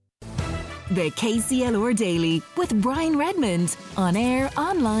The KCLR Daily with Brian Redmond. On air,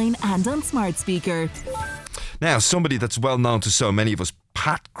 online and on smart speaker. Now, somebody that's well known to so many of us,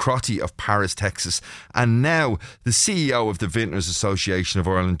 Pat Crotty of Paris, Texas, and now the CEO of the Vintners Association of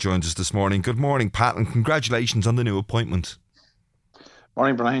Ireland joins us this morning. Good morning, Pat, and congratulations on the new appointment.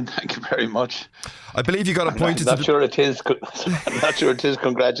 Morning, Brian. Thank you very much. I believe you got appointed. I'm not sure it is. I'm not sure it is.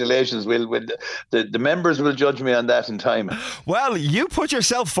 Congratulations. The members will judge me on that in time. Well, you put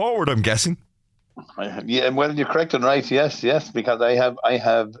yourself forward, I'm guessing. Yeah, well, you're correct and right. Yes, because I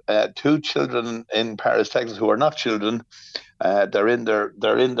have two children in Paris, Texas, who are not children. They're in their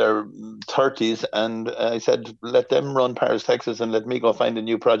 30s, and I said, let them run Paris, Texas, and let me go find a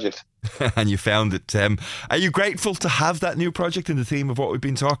new project. And you found it. Are you grateful to have that new project in the theme of what we've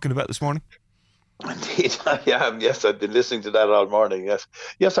been talking about this morning? Indeed, I am. Yes, I've been listening to that all morning.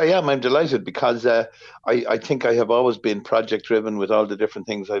 Yes, I am. I'm delighted because I think I have always been project driven with all the different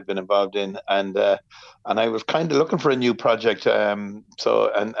things I've been involved in, and I was kind of looking for a new project. And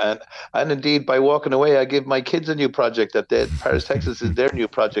indeed, by walking away, I give my kids a new project. Paris, Texas is their new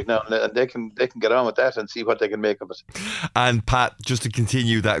project now, and they can get on with that and see what they can make of it. And Pat, just to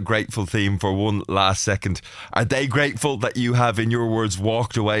continue that grateful theme for one last second, are they grateful that you have, in your words,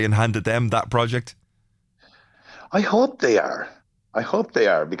 walked away and handed them that project? I hope they are.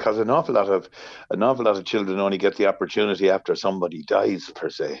 Because an awful lot of children only get the opportunity after somebody dies, per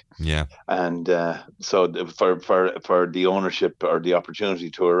se. Yeah. And so for the ownership or the opportunity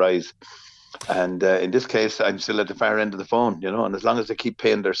to arise. And in this case, I'm still at the far end of the phone, and as long as they keep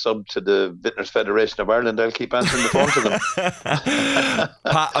paying their sub to the Vintners Federation of Ireland, I'll keep answering the phone to them.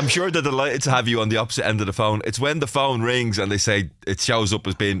 Pat, I'm sure they're delighted to have you on the opposite end of the phone. It's when the phone rings and they say it shows up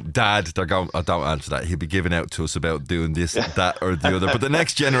as being Dad, they're going, oh, don't answer that. He'll be giving out to us about doing this, that or the other. But the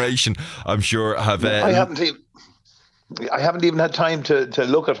next generation, I'm sure, have... I haven't even had time to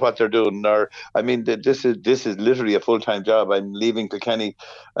look at what they're doing. This is literally a full-time job. I'm leaving Kilkenny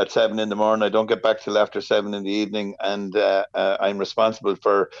at 7 in the morning. I don't get back till after 7 in the evening, and I'm responsible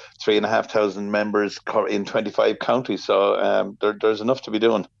for 3,500 members in 25 counties. So there's enough to be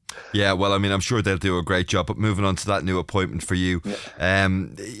doing. Yeah, well, I'm sure they'll do a great job. But moving on to that new appointment for you,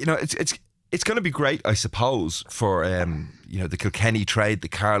 it's going to be great, I suppose, for the Kilkenny trade, the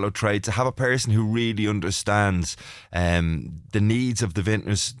Carlow trade, to have a person who really understands the needs of the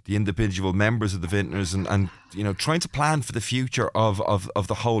vintners, the individual members of the vintners, and trying to plan for the future of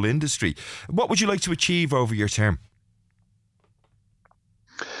the whole industry. What would you like to achieve over your term?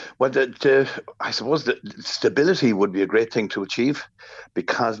 Well, I suppose the stability would be a great thing to achieve,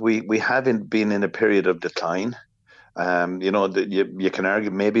 because we haven't been in a period of decline. You can argue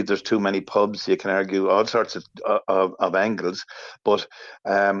maybe there's too many pubs. You can argue all sorts of angles, but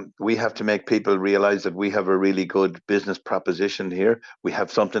we have to make people realise that we have a really good business proposition here. We have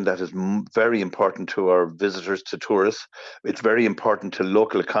something that is very important to our visitors, to tourists. It's very important to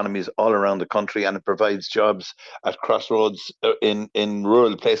local economies all around the country, and it provides jobs at crossroads in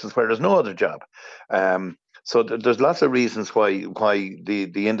rural places where there's no other job. So there's lots of reasons why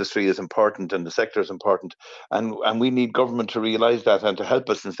the industry is important and the sector is important, and we need government to realise that and to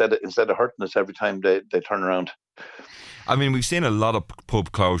help us instead of hurting us every time they turn around. We've seen a lot of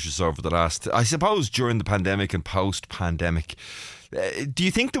pub closures over the last, I suppose, during the pandemic and post-pandemic. Do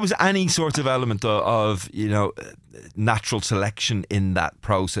you think there was any sort of element of natural selection in that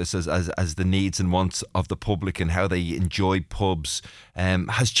process as the needs and wants of the public and how they enjoy pubs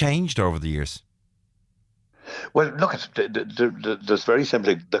has changed over the years? Well, look, there's very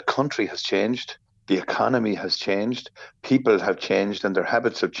simply, the country has changed, the economy has changed, people have changed, and their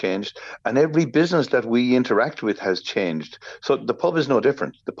habits have changed, and every business that we interact with has changed. So the pub is no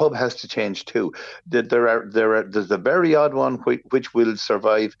different. The pub has to change too. There's a very odd one which will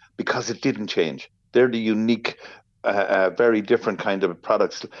survive because it didn't change. They're the unique, very different kind of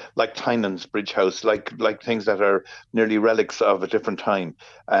products, like Tynan's Bridge House, like things that are nearly relics of a different time.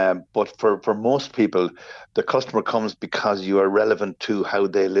 But for most people, the customer comes because you are relevant to how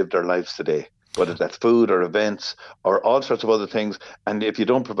they live their lives today, whether that's food or events or all sorts of other things. And if you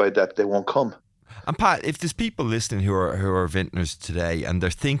don't provide that, they won't come. And Pat, if there's people listening who are vintners today and they're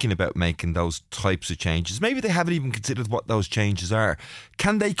thinking about making those types of changes, maybe they haven't even considered what those changes are,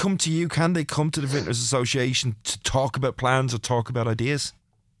 can they come to you? Can they come to the Vintners Association to talk about plans or talk about ideas?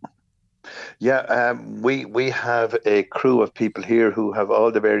 Yeah, we have a crew of people here who have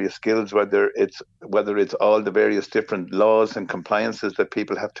all the various skills, whether it's all the various different laws and compliances that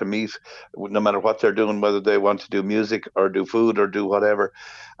people have to meet, no matter what they're doing, whether they want to do music or do food or do whatever.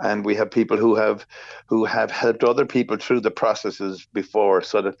 And we have people who have helped other people through the processes before,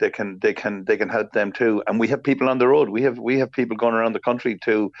 so that they can help them too. And we have people on the road. We have people going around the country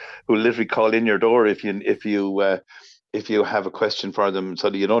too, who literally call in your door if you have a question for them, so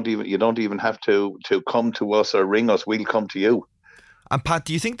that you don't even have to come to us or ring us. We'll come to you. And Pat,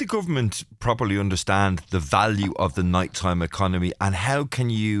 do you think the government properly understand the value of the nighttime economy, and how can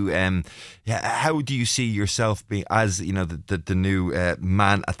you, how do you see yourself being, as you know, the new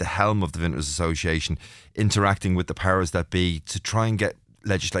man at the helm of the Vintners Association, interacting with the powers that be to try and get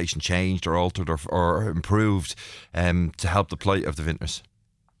legislation changed or altered or improved to help the plight of the vintners?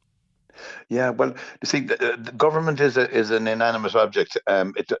 Yeah, well, you see, the government is an inanimate object.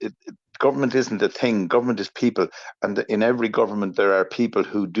 Government isn't a thing. Government is people, and in every government there are people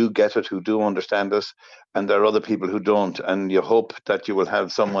who do get it, who do understand us, and there are other people who don't. And you hope that you will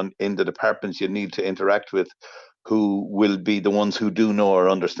have someone in the departments you need to interact with, who will be the ones who do know or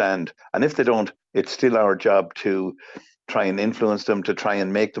understand. And if they don't, it's still our job to try and influence them, to try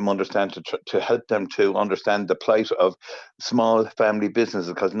and make them understand, to help them to understand the plight of small family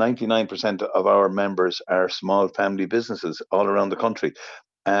businesses, because 99% of our members are small family businesses all around the country.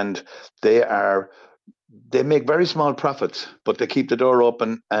 And they are they make very small profits, but they keep the door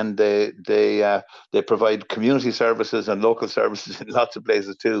open, and they provide community services and local services in lots of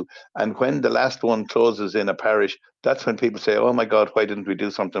places too. And when the last one closes in a parish, that's when people say, "Oh my God, why didn't we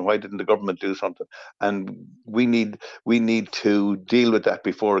do something? Why didn't the government do something?" And we need to deal with that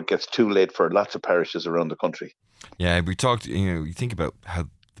before it gets too late for lots of parishes around the country. Yeah, we talked. You think about how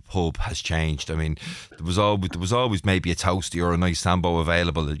the pub has changed. I mean, there was always maybe a toasty or a nice sambo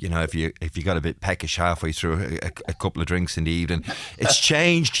available. You know, if you got a bit peckish halfway through a couple of drinks in the evening, it's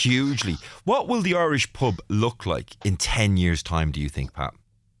changed hugely. What will the Irish pub look like in 10 years' time? Do you think, Pat?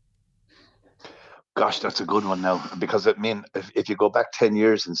 Gosh, that's a good one now. Because I mean, if you go back 10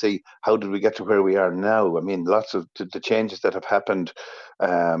 years and see how did we get to where we are now, I mean, lots of the changes that have happened,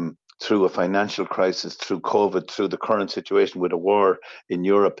 through a financial crisis, through COVID, through the current situation with a war in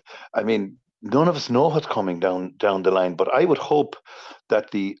Europe. I mean, none of us know what's coming down the line, but I would hope that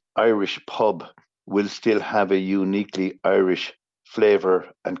the Irish pub will still have a uniquely Irish flavor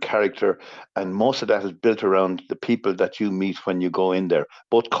and character, and most of that is built around the people that you meet when you go in there,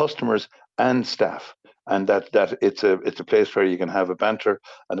 both customers and staff. And that it's a place where you can have a banter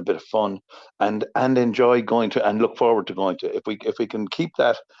and a bit of fun, and enjoy going to, and look forward to going to. If we can keep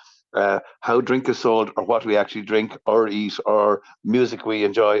that, how drink is sold, or what we actually drink or eat, or music we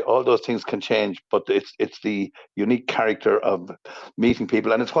enjoy, all those things can change, but it's the unique character of meeting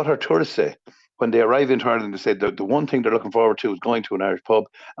people. And it's what our tourists say when they arrive into Ireland. They say the one thing they're looking forward to is going to an Irish pub,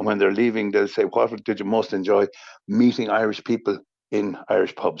 and when they're leaving, they'll say, "What did you most enjoy?" Meeting Irish people in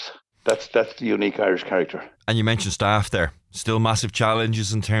Irish pubs. That's the unique Irish character. And you mentioned staff there. Still massive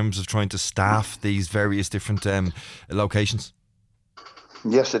challenges in terms of trying to staff these various different locations.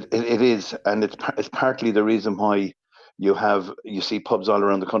 Yes, it is, and it's partly the reason why you see pubs all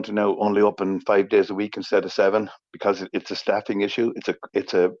around the country now only open 5 days a week instead of seven, because it's a staffing issue.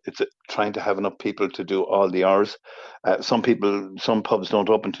 It's a trying to have enough people to do all the hours. Some pubs don't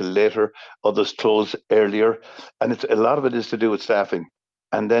open till later, others close earlier, and it's a lot of it is to do with staffing.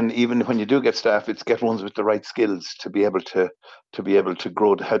 And then even when you do get staff, it's get ones with the right skills to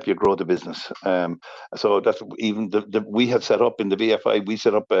grow, to help you grow the business. So that's even we have set up in the VFI. We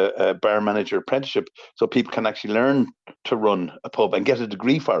set up a bar manager apprenticeship, so people can actually learn to run a pub and get a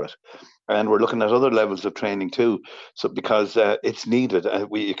degree for it. And we're looking at other levels of training too. So because it's needed,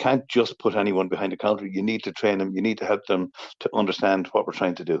 you can't just put anyone behind the counter. You need to train them. You need to help them to understand what we're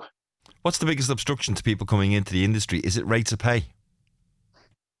trying to do. What's the biggest obstruction to people coming into the industry? Is it rates of pay?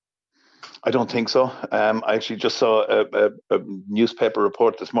 I don't think so. I actually just saw a newspaper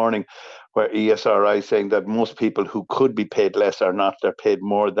report this morning where ESRI saying that most people who could be paid less are not. They're paid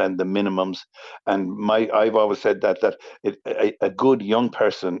more than the minimums. And I've always said a good young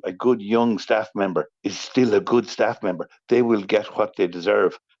person, a good young staff member is still a good staff member. They will get what they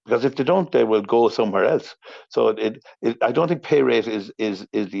deserve. Because if they don't, they will go somewhere else. So I don't think pay rate is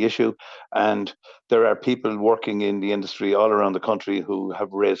the issue. And there are people working in the industry all around the country who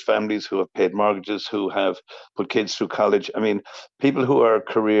have raised families, who have paid mortgages, who have put kids through college. I mean, people who are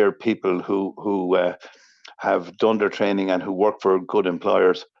career people who have done their training and who work for good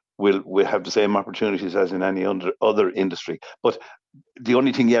employers will have the same opportunities as in any other industry. But the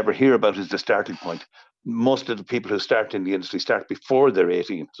only thing you ever hear about is the starting point. most of the people who start in the industry start before they're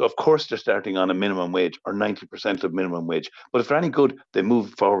 18. So of course they're starting on a minimum wage or 90% of minimum wage. But if they're any good, they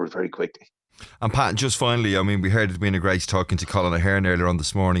move forward very quickly. And Pat, just finally, I mean, we heard Edwina Grace talking to Colin Ahern earlier on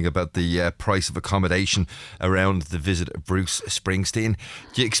this morning about the price of accommodation around the visit of Bruce Springsteen.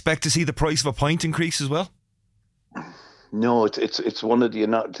 Do you expect to see the price of a pint increase as well? No, it's one of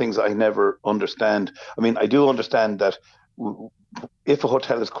the things I never understand. I mean, I do understand that if a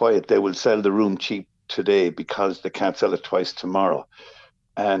hotel is quiet, they will sell the room cheap today because they can't sell it twice tomorrow.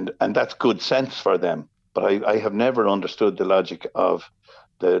 And that's good sense for them. But I have never understood the logic of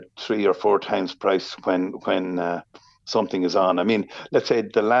the 3 or 4 times price when something is on. I mean, let's say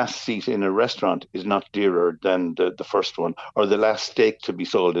the last seat in a restaurant is not dearer than the first one, or the last steak to be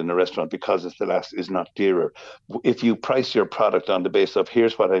sold in a restaurant because it's the last is not dearer. If you price your product on the basis of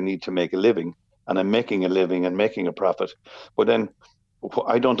here's what I need to make a living, and I'm making a living and making a profit, but then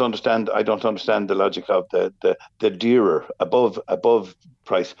I don't understand the logic of the dearer above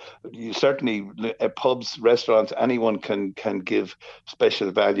price. You certainly pubs, restaurants, anyone can give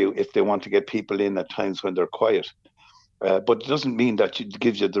special value if they want to get people in at times when they're quiet. But it doesn't mean that it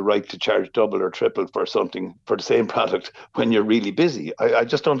gives you the right to charge double or triple for something for the same product when you're really busy. I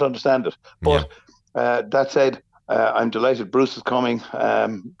just don't understand it. But that said, I'm delighted Bruce is coming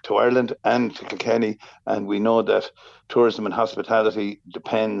to Ireland and to Kilkenny, and we know that tourism and hospitality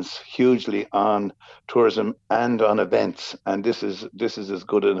depends hugely on tourism and on events, and this is as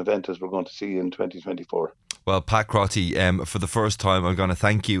good an event as we're going to see in 2024. Well, Pat Crotty, for the first time, I'm going to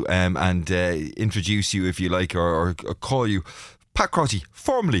thank you and introduce you, if you like, or call you Pat Crotty,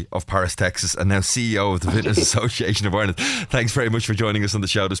 formerly of Paris, Texas, and now CEO of the Vintners Association of Ireland. Thanks very much for joining us on the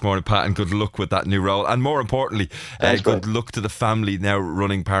show this morning, Pat, and good luck with that new role. And more importantly, good luck to the family now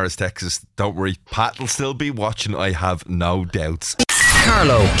running Paris, Texas. Don't worry, Pat will still be watching, I have no doubts.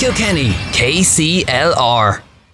 Carlow, Kilkenny, KCLR.